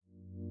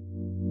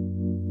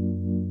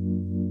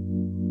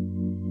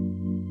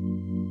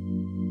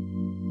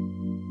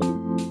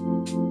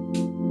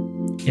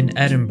In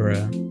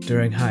Edinburgh,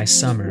 during high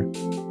summer,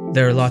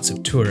 there are lots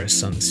of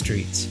tourists on the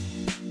streets.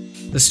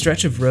 The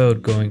stretch of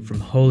road going from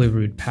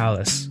Holyrood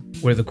Palace,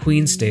 where the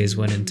Queen stays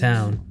when in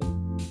town,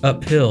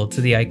 uphill to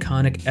the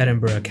iconic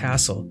Edinburgh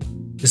Castle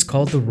is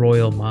called the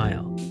Royal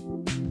Mile.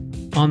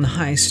 On the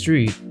high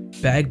street,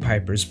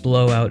 bagpipers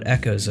blow out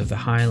echoes of the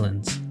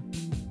Highlands.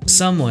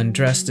 Someone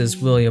dressed as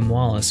William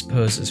Wallace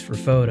poses for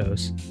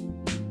photos,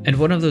 and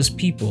one of those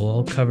people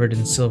all covered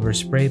in silver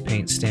spray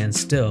paint stands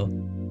still,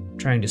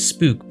 trying to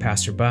spook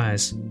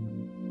passerbys.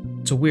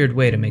 It's a weird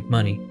way to make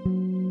money.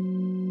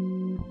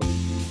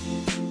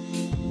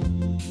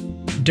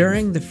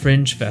 During the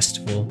Fringe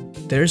Festival,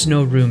 there's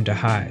no room to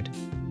hide.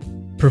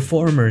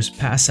 Performers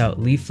pass out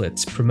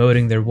leaflets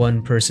promoting their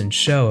one-person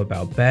show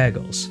about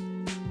bagels.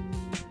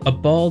 A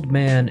bald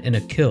man in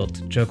a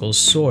kilt juggles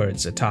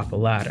swords atop a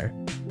ladder.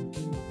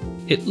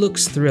 It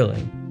looks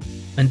thrilling,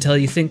 until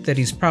you think that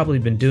he's probably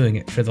been doing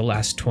it for the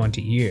last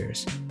 20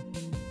 years.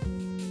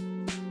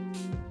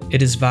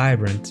 It is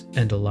vibrant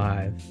and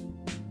alive,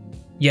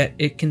 yet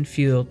it can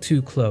feel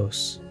too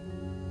close,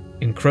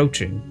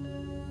 encroaching,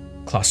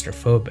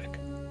 claustrophobic.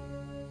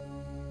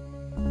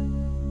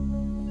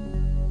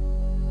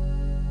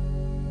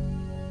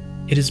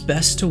 It is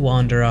best to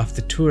wander off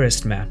the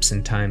tourist maps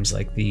in times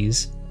like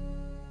these.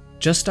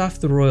 Just off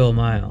the Royal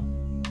Mile,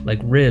 like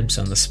ribs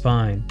on the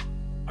spine,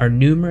 are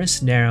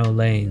numerous narrow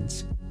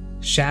lanes,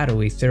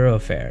 shadowy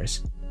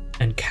thoroughfares,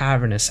 and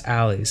cavernous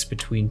alleys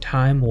between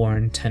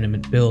time-worn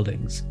tenement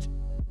buildings.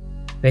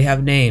 They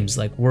have names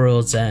like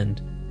World's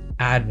End,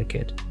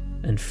 Advocate,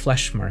 and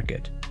Flesh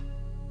Market.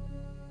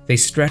 They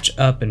stretch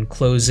up and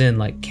close in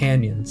like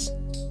canyons,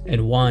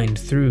 and wind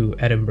through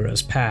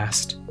Edinburgh's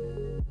past.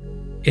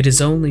 It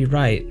is only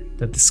right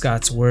that the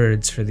Scots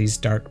words for these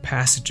dark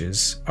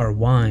passages are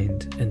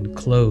wind and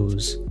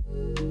close.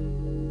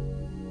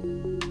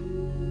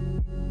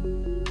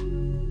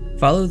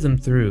 Follow them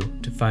through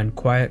to find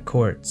quiet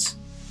courts,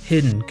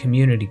 hidden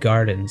community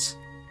gardens,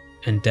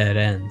 and dead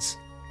ends.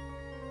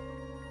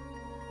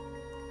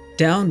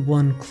 Down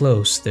one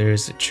close there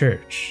is a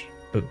church,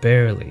 but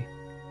barely.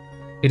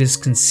 It is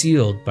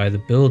concealed by the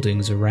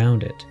buildings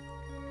around it.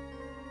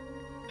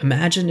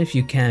 Imagine, if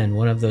you can,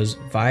 one of those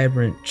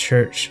vibrant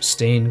church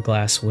stained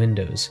glass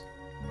windows,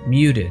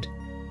 muted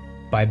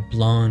by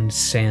blonde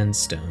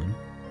sandstone.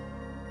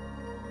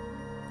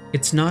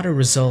 It's not a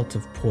result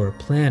of poor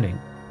planning,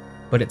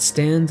 but it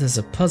stands as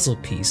a puzzle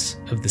piece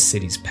of the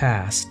city's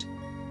past.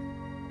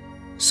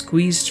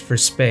 Squeezed for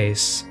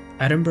space,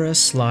 Edinburgh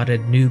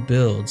slotted new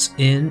builds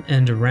in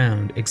and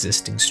around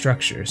existing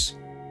structures.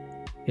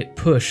 It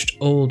pushed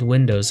old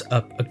windows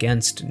up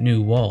against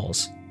new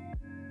walls,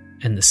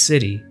 and the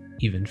city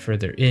even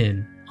further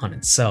in on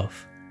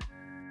itself.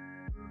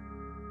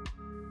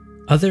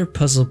 Other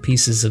puzzle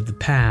pieces of the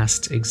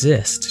past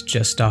exist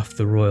just off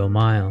the Royal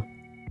Mile.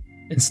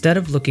 Instead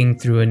of looking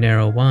through a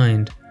narrow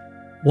wind,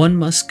 one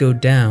must go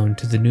down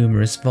to the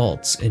numerous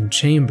vaults and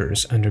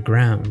chambers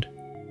underground.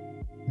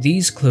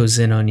 These close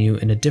in on you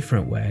in a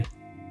different way,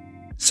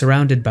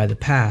 surrounded by the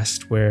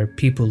past where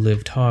people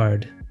lived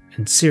hard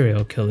and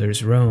serial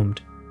killers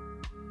roamed.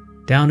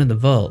 Down in the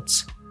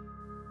vaults,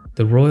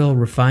 the royal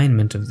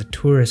refinement of the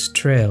tourist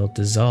trail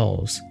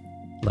dissolves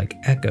like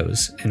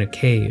echoes in a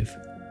cave.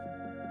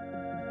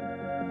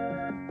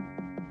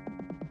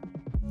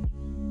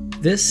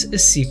 This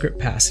is Secret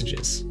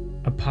Passages,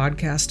 a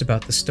podcast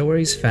about the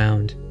stories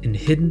found in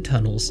hidden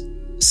tunnels,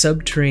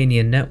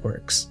 subterranean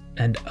networks,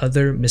 and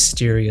other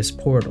mysterious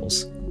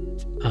portals.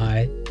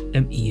 I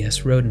am E.S.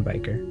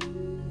 Rodenbiker.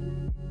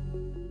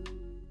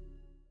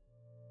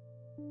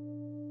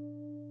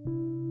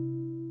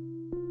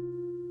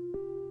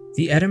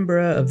 The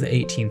Edinburgh of the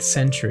 18th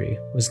century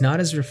was not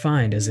as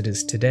refined as it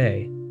is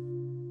today,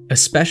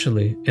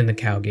 especially in the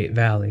Cowgate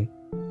Valley.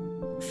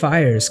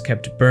 Fires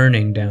kept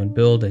burning down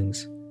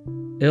buildings,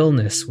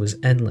 illness was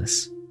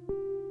endless,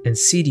 and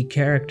seedy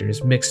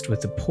characters mixed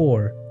with the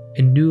poor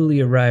and newly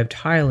arrived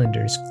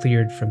Highlanders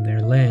cleared from their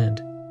land,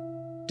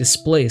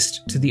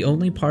 displaced to the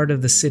only part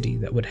of the city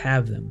that would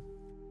have them.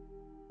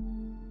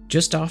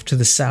 Just off to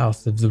the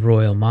south of the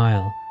Royal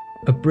Mile,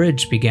 a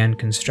bridge began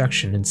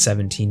construction in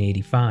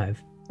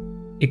 1785.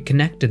 It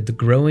connected the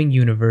growing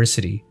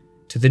university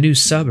to the new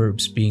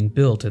suburbs being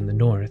built in the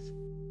north.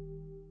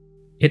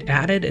 It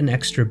added an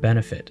extra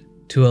benefit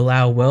to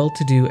allow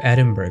well-to-do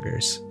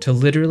Edinburghers to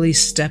literally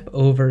step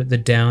over the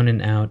down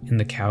and out in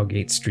the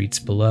Cowgate streets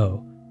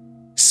below,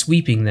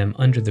 sweeping them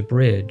under the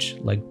bridge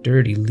like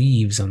dirty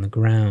leaves on the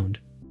ground.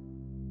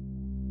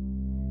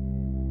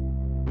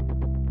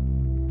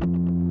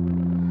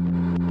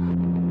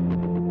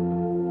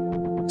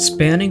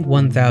 Spanning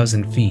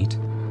 1,000 feet,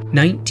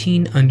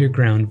 19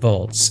 underground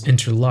vaults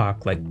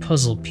interlock like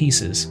puzzle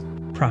pieces,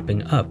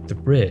 propping up the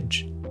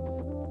bridge.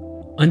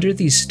 Under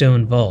these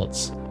stone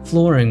vaults,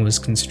 flooring was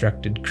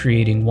constructed,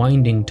 creating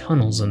winding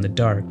tunnels in the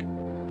dark,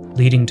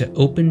 leading to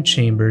open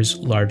chambers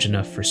large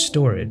enough for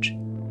storage.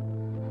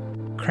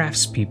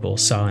 Craftspeople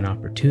saw an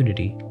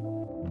opportunity.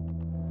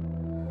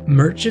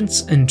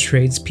 Merchants and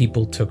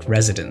tradespeople took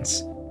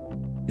residence.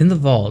 In the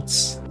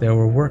vaults, there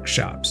were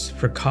workshops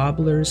for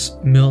cobblers,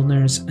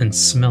 milliners, and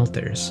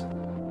smelters.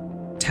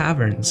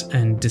 Taverns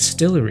and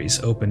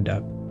distilleries opened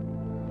up,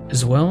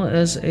 as well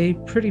as a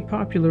pretty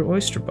popular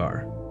oyster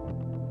bar.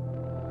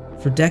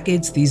 For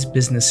decades, these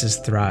businesses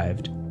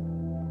thrived,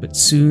 but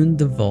soon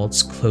the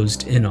vaults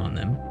closed in on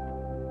them.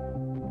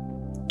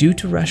 Due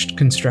to rushed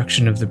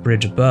construction of the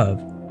bridge above,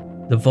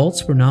 the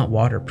vaults were not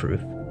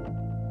waterproof.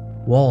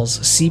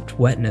 Walls seeped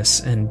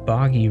wetness and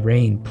boggy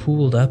rain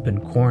pooled up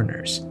in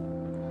corners.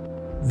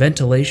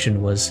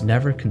 Ventilation was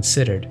never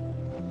considered,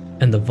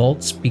 and the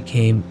vaults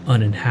became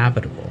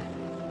uninhabitable.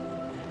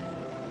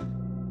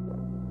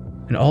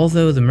 And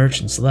although the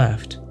merchants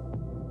left,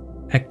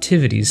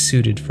 activities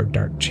suited for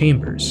dark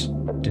chambers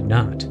did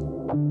not.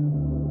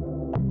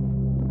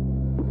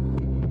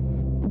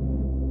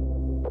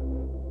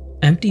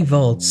 Empty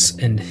vaults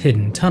and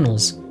hidden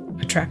tunnels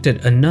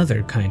attracted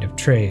another kind of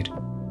trade: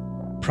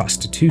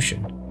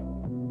 prostitution.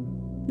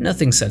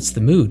 Nothing sets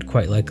the mood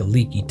quite like a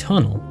leaky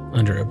tunnel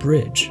under a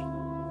bridge.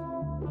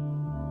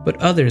 But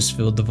others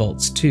filled the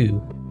vaults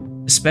too,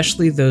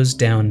 especially those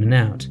down and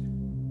out,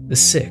 the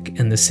sick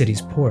and the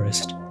city's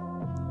poorest.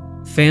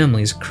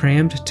 Families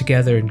crammed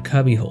together in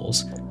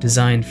cubbyholes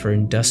designed for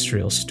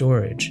industrial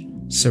storage,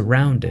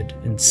 surrounded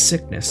in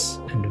sickness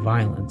and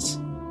violence.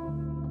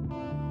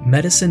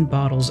 Medicine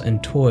bottles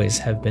and toys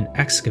have been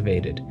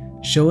excavated,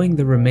 showing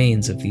the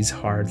remains of these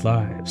hard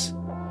lives.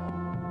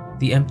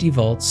 The empty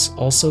vaults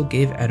also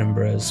gave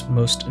Edinburgh's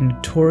most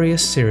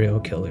notorious serial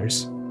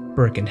killers,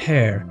 Burke and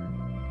Hare,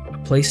 a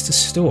place to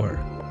store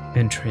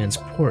and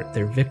transport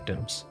their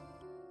victims.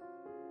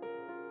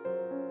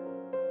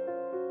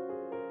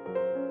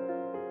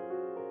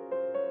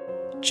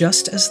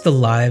 Just as the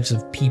lives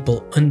of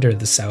people under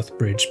the South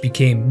Bridge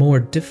became more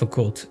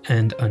difficult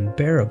and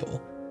unbearable,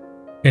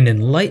 an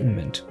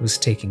enlightenment was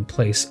taking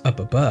place up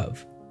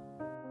above.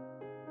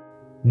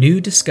 New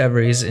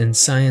discoveries in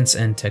science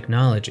and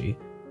technology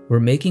were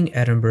making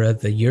Edinburgh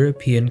the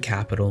European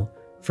capital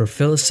for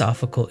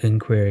philosophical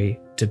inquiry,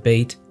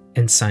 debate,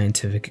 and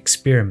scientific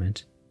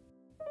experiment.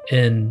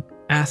 In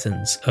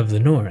Athens of the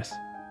North,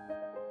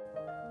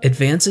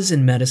 advances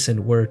in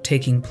medicine were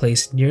taking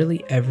place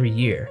nearly every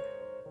year,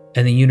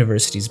 and the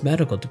university's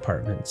medical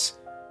departments,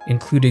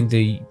 including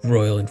the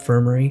Royal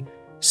Infirmary,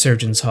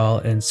 Surgeons' Hall,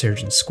 and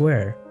Surgeons'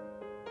 Square,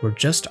 were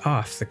just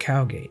off the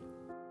Cowgate.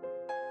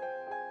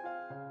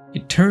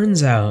 It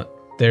turns out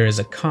there is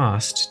a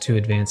cost to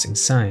advancing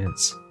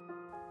science,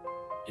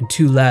 and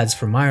two lads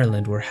from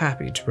Ireland were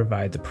happy to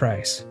provide the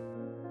price.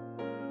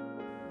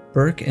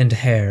 Burke and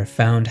Hare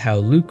found how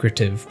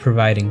lucrative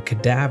providing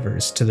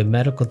cadavers to the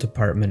medical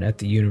department at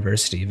the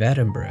University of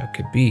Edinburgh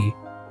could be.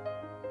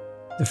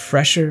 The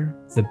fresher,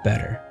 the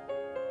better.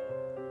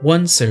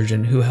 One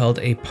surgeon who held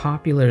a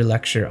popular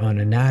lecture on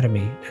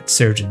anatomy at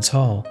Surgeons'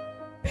 Hall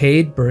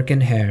paid Burke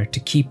and Hare to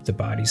keep the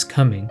bodies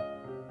coming.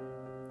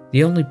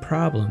 The only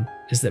problem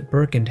is that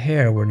Burke and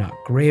Hare were not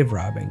grave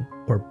robbing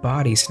or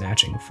body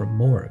snatching from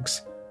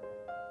morgues.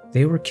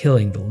 They were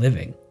killing the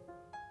living.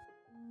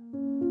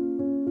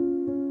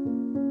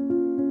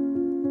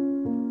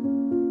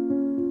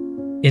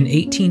 In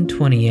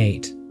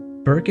 1828,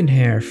 Burke and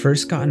Hare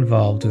first got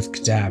involved with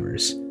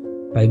cadavers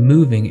by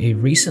moving a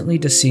recently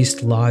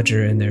deceased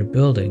lodger in their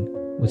building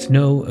with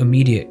no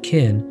immediate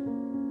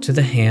kin to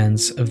the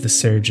hands of the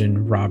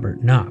surgeon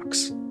Robert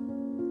Knox.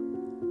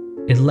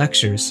 In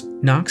lectures,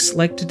 Knox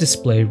liked to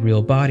display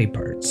real body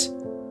parts.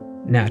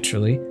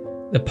 Naturally,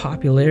 the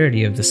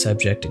popularity of the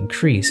subject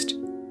increased,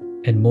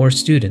 and more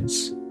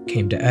students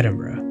came to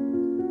Edinburgh.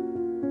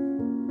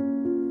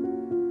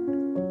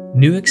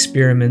 New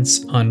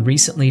experiments on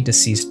recently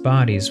deceased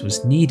bodies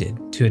was needed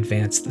to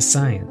advance the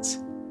science.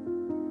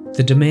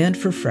 The demand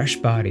for fresh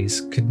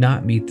bodies could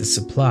not meet the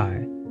supply,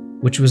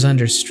 which was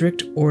under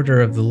strict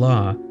order of the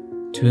law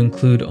to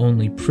include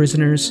only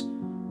prisoners,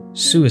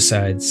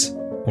 suicides,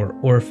 or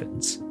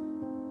orphans.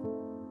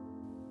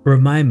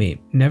 Remind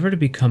me never to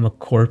become a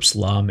corpse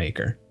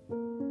lawmaker.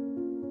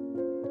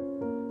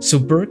 So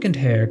Burke and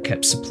Hare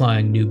kept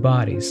supplying new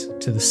bodies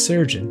to the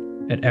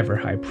surgeon at ever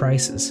high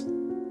prices,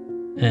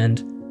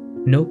 and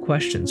no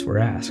questions were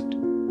asked.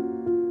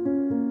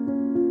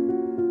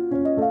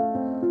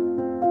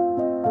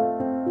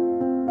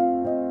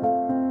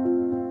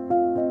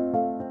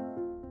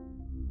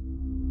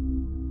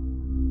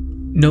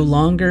 No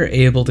longer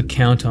able to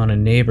count on a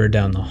neighbor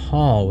down the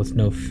hall with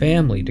no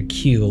family to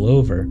keel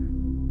over,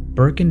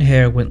 Burke and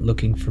Hare went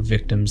looking for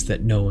victims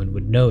that no one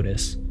would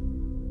notice.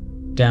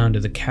 Down to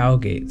the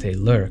Cowgate they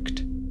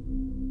lurked.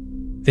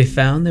 They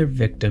found their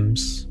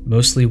victims,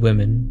 mostly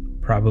women,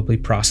 probably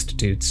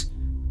prostitutes,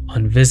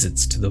 on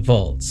visits to the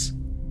vaults.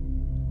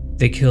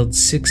 They killed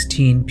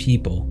 16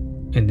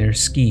 people in their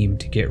scheme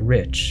to get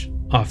rich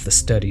off the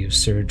study of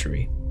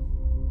surgery.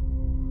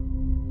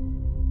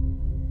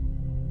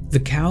 The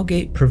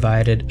Cowgate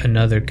provided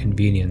another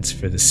convenience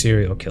for the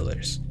serial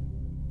killers.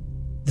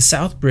 The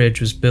South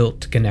Bridge was built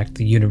to connect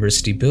the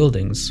university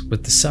buildings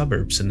with the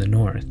suburbs in the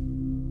north.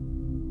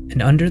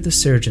 And under the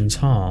Surgeons'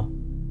 Hall,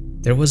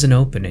 there was an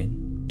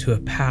opening to a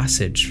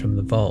passage from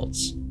the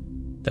vaults,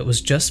 that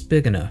was just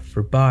big enough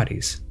for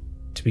bodies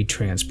to be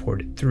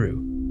transported through.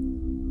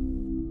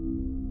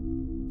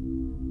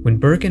 When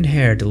Burke and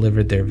Hare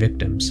delivered their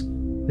victims,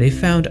 they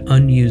found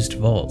unused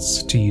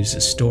vaults to use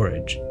as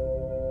storage.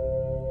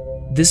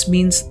 This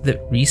means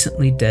that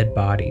recently dead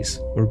bodies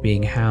were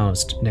being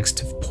housed next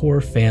to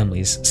poor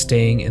families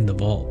staying in the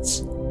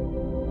vaults.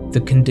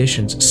 The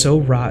conditions so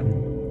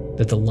rotten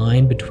that the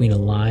line between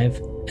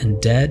alive and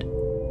dead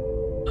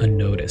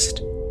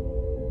unnoticed.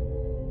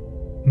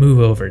 Move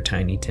over,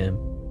 Tiny Tim.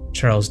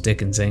 Charles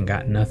Dickens ain't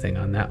got nothing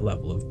on that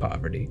level of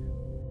poverty.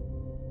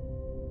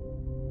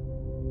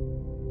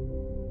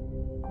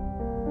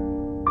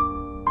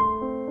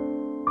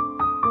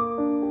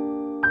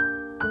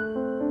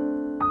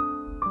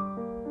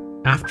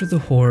 After the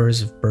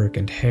horrors of Burke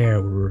and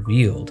Hare were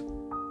revealed,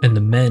 and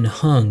the men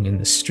hung in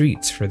the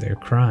streets for their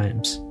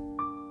crimes,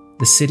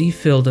 the city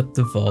filled up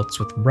the vaults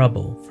with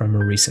rubble from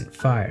a recent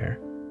fire,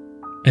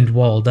 and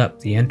walled up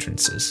the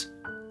entrances.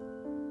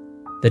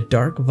 The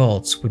dark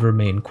vaults would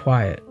remain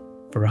quiet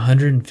for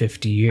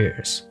 150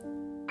 years,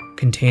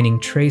 containing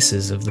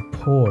traces of the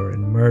poor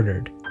and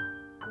murdered,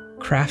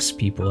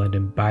 craftspeople and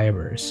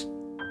imbibers,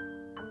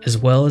 as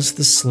well as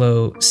the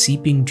slow,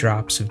 seeping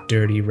drops of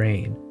dirty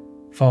rain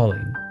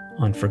falling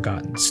on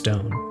forgotten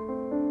stone.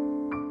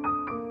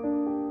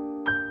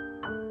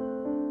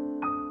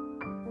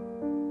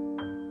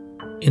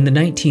 In the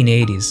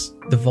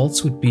 1980s, the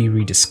vaults would be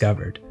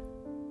rediscovered.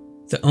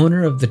 The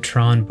owner of the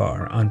Tron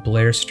Bar on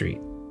Blair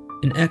Street,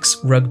 an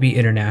ex-rugby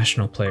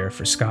international player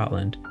for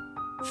Scotland,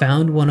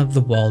 found one of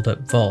the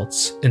walled-up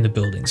vaults in the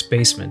building's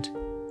basement.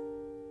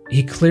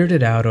 He cleared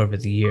it out over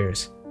the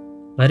years,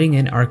 letting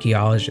in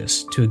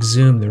archaeologists to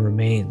exhume the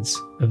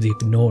remains of the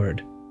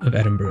ignored of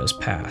Edinburgh's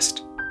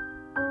past.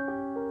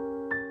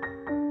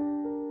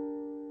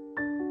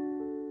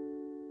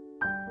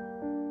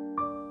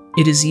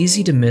 It is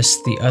easy to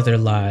miss the other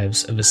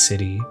lives of a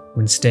city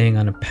when staying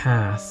on a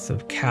path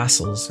of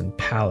castles and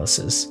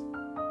palaces.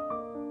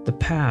 The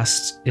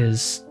past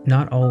is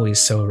not always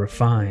so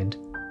refined.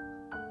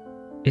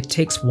 It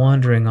takes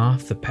wandering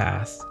off the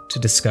path to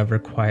discover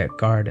quiet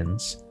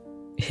gardens,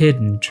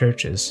 hidden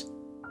churches,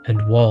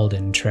 and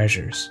walled-in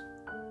treasures.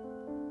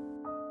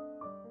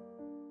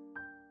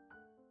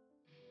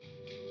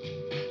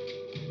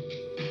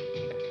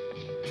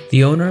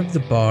 The owner of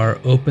the bar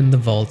opened the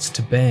vaults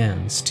to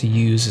bands to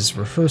use as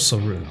rehearsal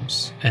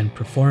rooms and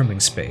performing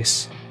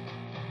space.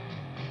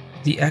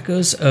 The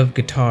echoes of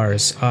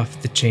guitars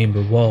off the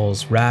chamber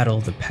walls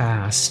rattle the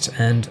past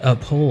and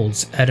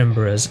upholds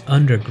Edinburgh's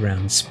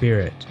underground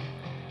spirit.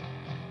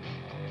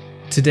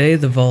 Today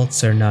the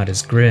vaults are not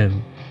as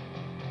grim,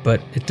 but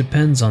it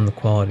depends on the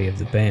quality of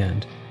the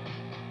band.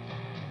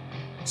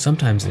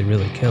 Sometimes they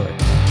really kill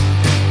it.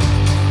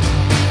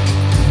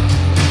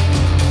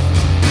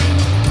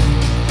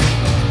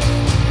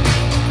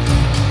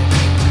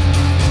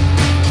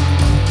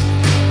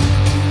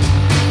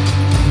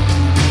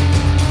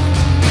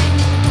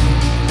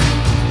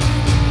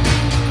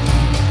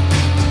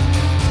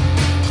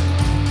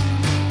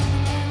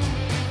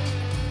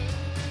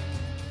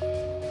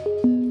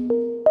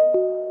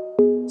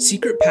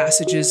 Secret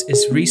Passages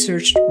is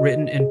researched,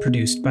 written, and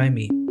produced by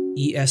me,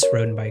 E.S.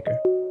 Rodenbiker.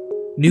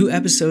 New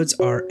episodes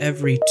are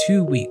every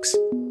 2 weeks.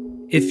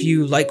 If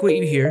you like what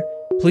you hear,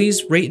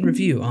 please rate and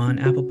review on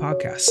Apple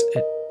Podcasts.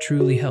 It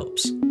truly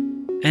helps.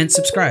 And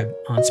subscribe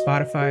on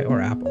Spotify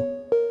or Apple.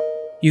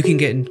 You can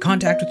get in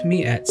contact with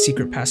me at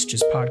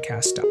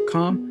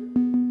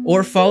secretpassagespodcast.com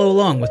or follow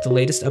along with the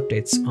latest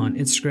updates on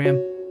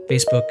Instagram,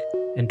 Facebook,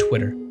 and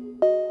Twitter.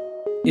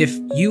 If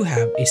you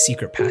have a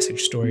secret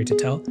passage story to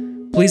tell,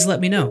 please let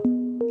me know,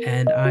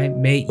 and I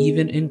may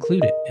even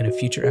include it in a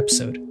future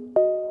episode.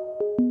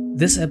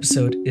 This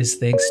episode is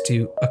thanks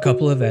to a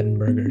couple of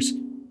Edinburghers,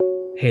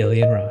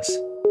 Haley and Ross.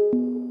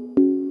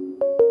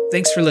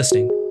 Thanks for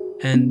listening,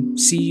 and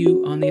see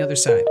you on the other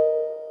side.